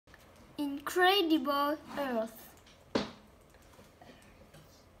incredible Earth.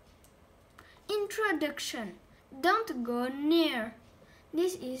 Introduction. Don't go near.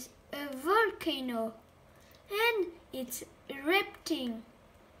 This is a volcano and it's erupting.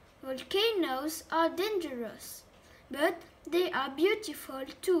 Volcanoes are dangerous, but they are beautiful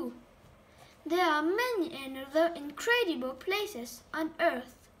too. There are many other incredible places on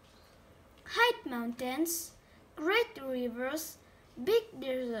Earth. High mountains, great rivers, big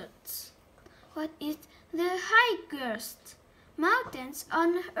deserts. What is the highest mountains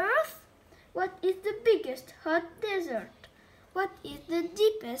on Earth? What is the biggest hot desert? What is the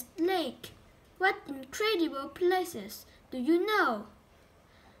deepest lake? What incredible places do you know?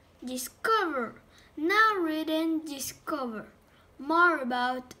 Discover. Now read and discover more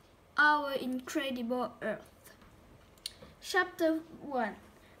about our incredible Earth. Chapter 1.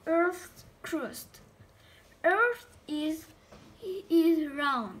 Earth's crust. Earth is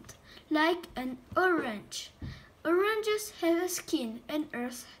round, like an orange. Oranges have a skin, and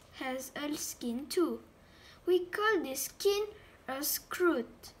Earth has a skin too. We call this skin Earth's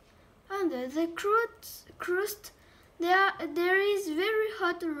crust. Under the crust, there is very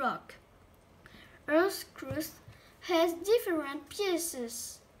hot rock. Earth's crust has different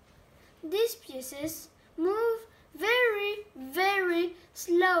pieces. These pieces move very, very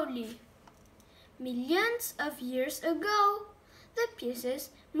slowly. Millions of years ago, the pieces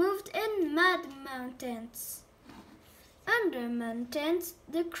moved in mud mountains. Under mountains,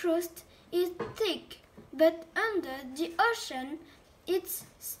 the crust is thick, but under the ocean, it's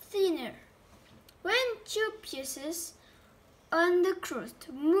thinner. When two pieces on the crust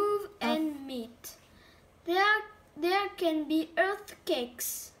move and meet, there can be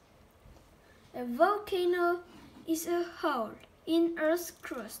earthquakes. A volcano is a hole in Earth's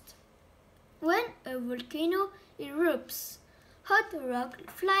crust. When a volcano erupts, hot rock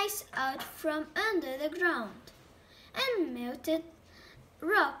flies out from under the ground, and melted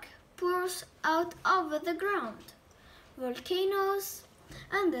rock pours out over the ground. Volcanoes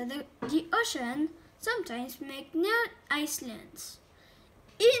under the ocean sometimes make new islands.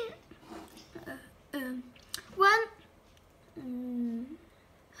 In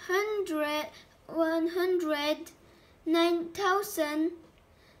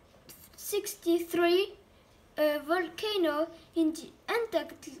 109,063, a volcano in the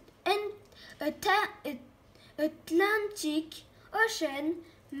Atlantic Ocean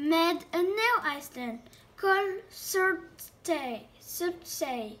made a new island called Surtsey.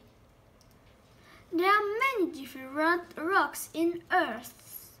 There are many different rocks in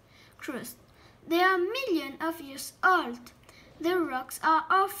Earth's crust. They are millions of years old. The rocks are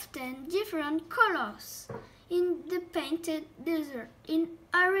often different colors. In the Painted Desert in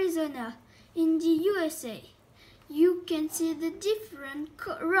Arizona, in the USA, you can see the different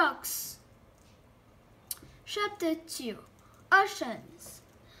rocks. Chapter 2. Oceans.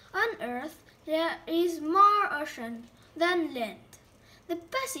 On Earth, there is more ocean than land. The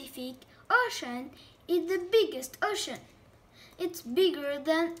Pacific Ocean is the biggest ocean. It's bigger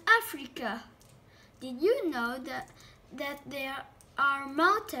than Africa. Did you know that there are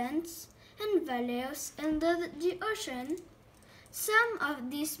mountains and valleys under the ocean? Some of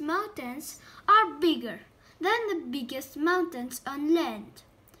these mountains are bigger than the biggest mountains on land.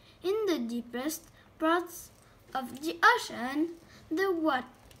 In the deepest parts of the ocean, the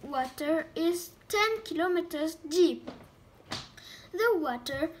water is 10 kilometers deep. The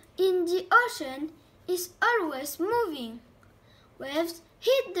water in the ocean is always moving. Waves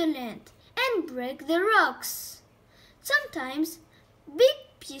hit the land and break the rocks. Sometimes big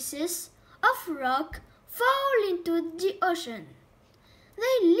pieces of rock fall into the ocean.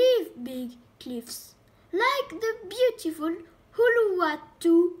 They leave big cliffs, like the beautiful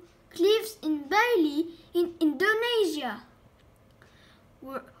Uluwatu cliffs in Bali in Indonesia,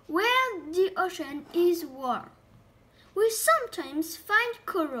 where the ocean is warm. We sometimes find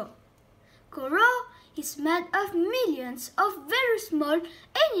coral. Coral is made of millions of very small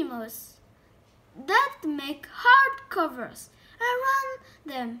animals that make hard covers around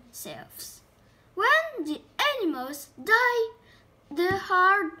themselves. When the animals die, the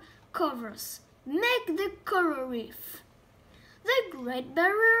hard covers make the coral reef. The Great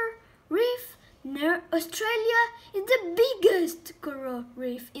Barrier Reef near Australia is the biggest coral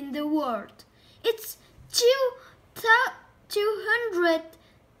reef in the world. It's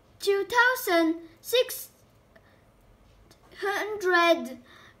 2,600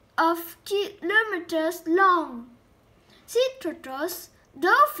 of kilometers long. Sea turtles,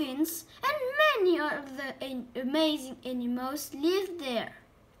 dolphins, and many other amazing animals live there.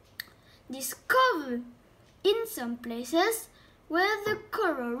 Discovered in some places where the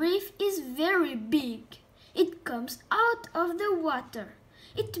coral reef is water.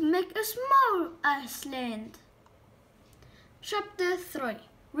 It makes a small island. Chapter 3.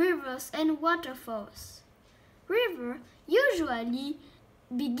 Rivers and waterfalls. Rivers usually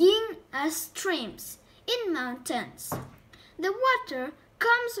begin as streams in mountains. The water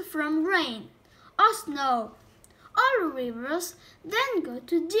comes from rain or snow. All rivers then go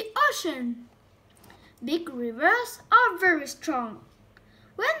to the ocean. Big rivers are very strong.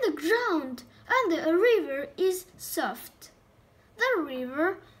 When the ground under a river is soft, the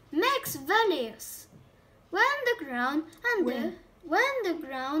river makes valleys. When the ground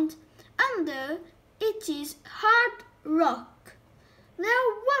under it is hard rock, there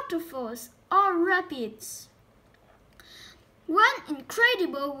are waterfalls or rapids. One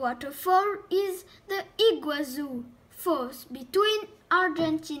incredible waterfall is the Iguazu Falls between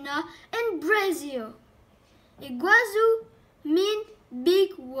Argentina and Brazil. Iguazu means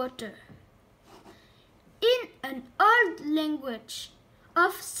big water. In an old language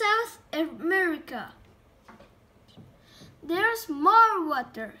of South America, there's more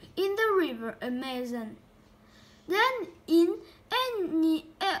water in the river Amazon than in any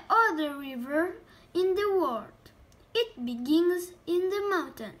other river in the world. It begins in the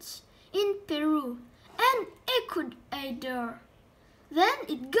mountains in Peru and Ecuador. Then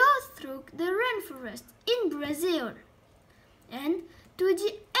it goes through the rainforest in Brazil and to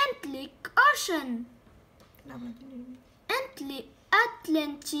the Atlantic Ocean.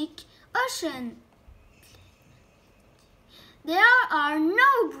 Atlantic Ocean. There are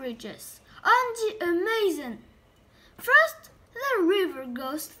no bridges on the Amazon. First, the river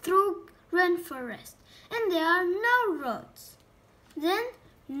goes through rainforest and there are no roads. Then,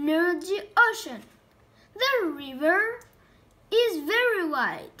 near the ocean, the river is very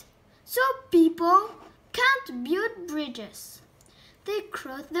wide, so people can't build bridges. They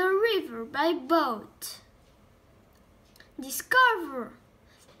cross the river by boat. Discover.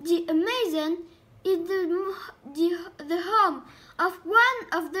 The Amazon is the home of one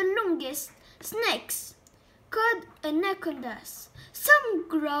of the longest snakes, called anacondas. Some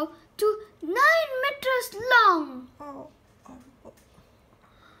grow to 9 meters long.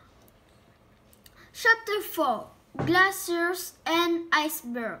 Chapter 4. Glaciers and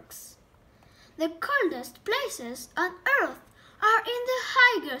icebergs. The coldest places on Earth are in the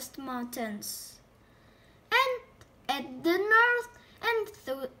highest mountains. And at the north and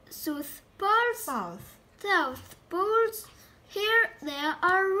south poles, here there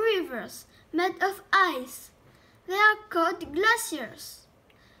are rivers made of ice. They are called glaciers.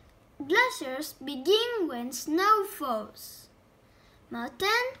 Glaciers begin when snow falls.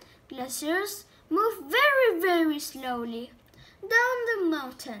 Mountain glaciers move very, very slowly down the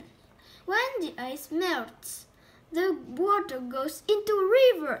mountain. When the ice melts, the water goes into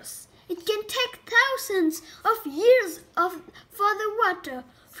rivers. It can take thousands of years for the water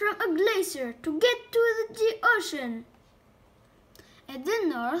from a glacier to get to the ocean. At the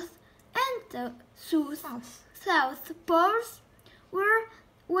north and the south poles,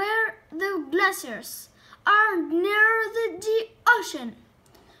 where the glaciers are near the ocean,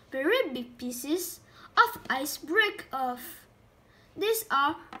 very big pieces of ice break off. These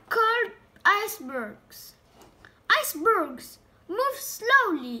are called icebergs. Icebergs move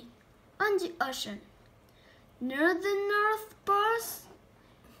slowly on the ocean. Near the north pole,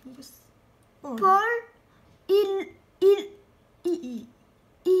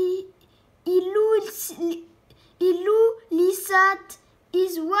 Ilulissat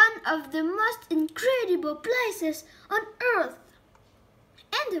is one of the most incredible places on Earth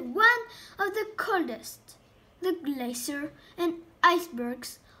and one of the coldest. The glacier and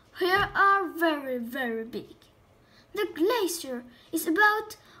icebergs here are very, very big. The glacier is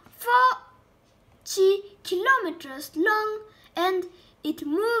about 40 kilometers long and it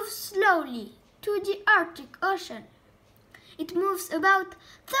moves slowly to the Arctic Ocean. It moves about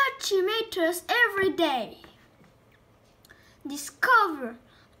 30 meters every day. Discover.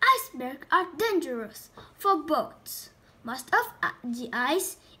 Icebergs are dangerous for boats. Most of the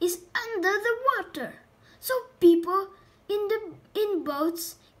ice is under the water, so people in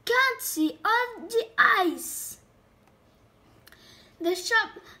boats can't see on the ice.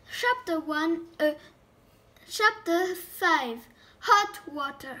 Chapter 5. Hot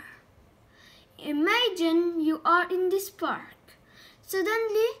water. Imagine you are in this park.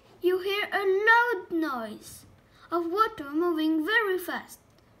 Suddenly you hear a loud noise of water moving very fast.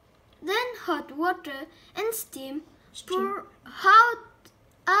 Then hot water and steam pour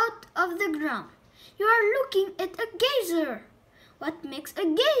out of the ground. You are looking at a geyser. What makes a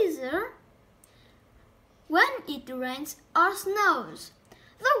geyser? When it rains or snows,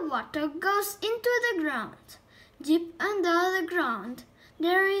 the water goes into the ground. Deep under the ground,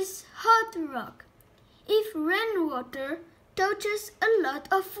 there is hot rock. If rainwater touches a lot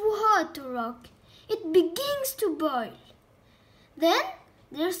of hot rock, it begins to boil. Then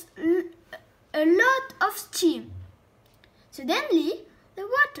there's a lot of steam. Suddenly, the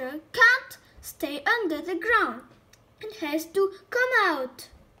water can't stay under the ground and has to come out.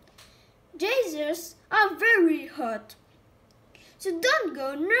 Geysers are very hot, so don't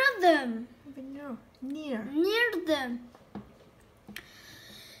go near them. Near them.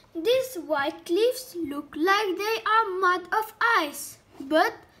 These white cliffs look like they are made of ice,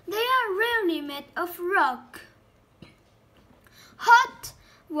 but they are really made of rock. Hot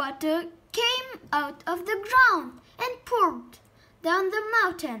water came out of the ground and poured down the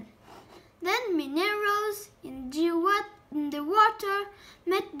mountain. Then minerals in the water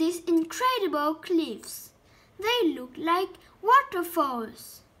made these incredible cliffs. They look like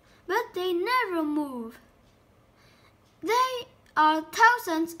waterfalls, but they never move. They are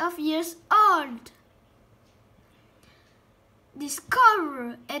thousands of years old.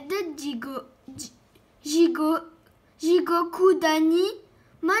 Discover at the Jigokudani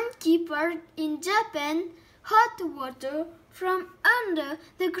Monkey Park in Japan, hot water from under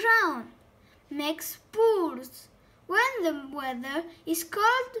the ground makes pools. When the weather is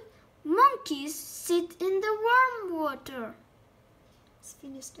cold, monkeys sit in the warm water. It's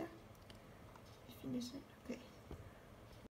finished there. We finished it.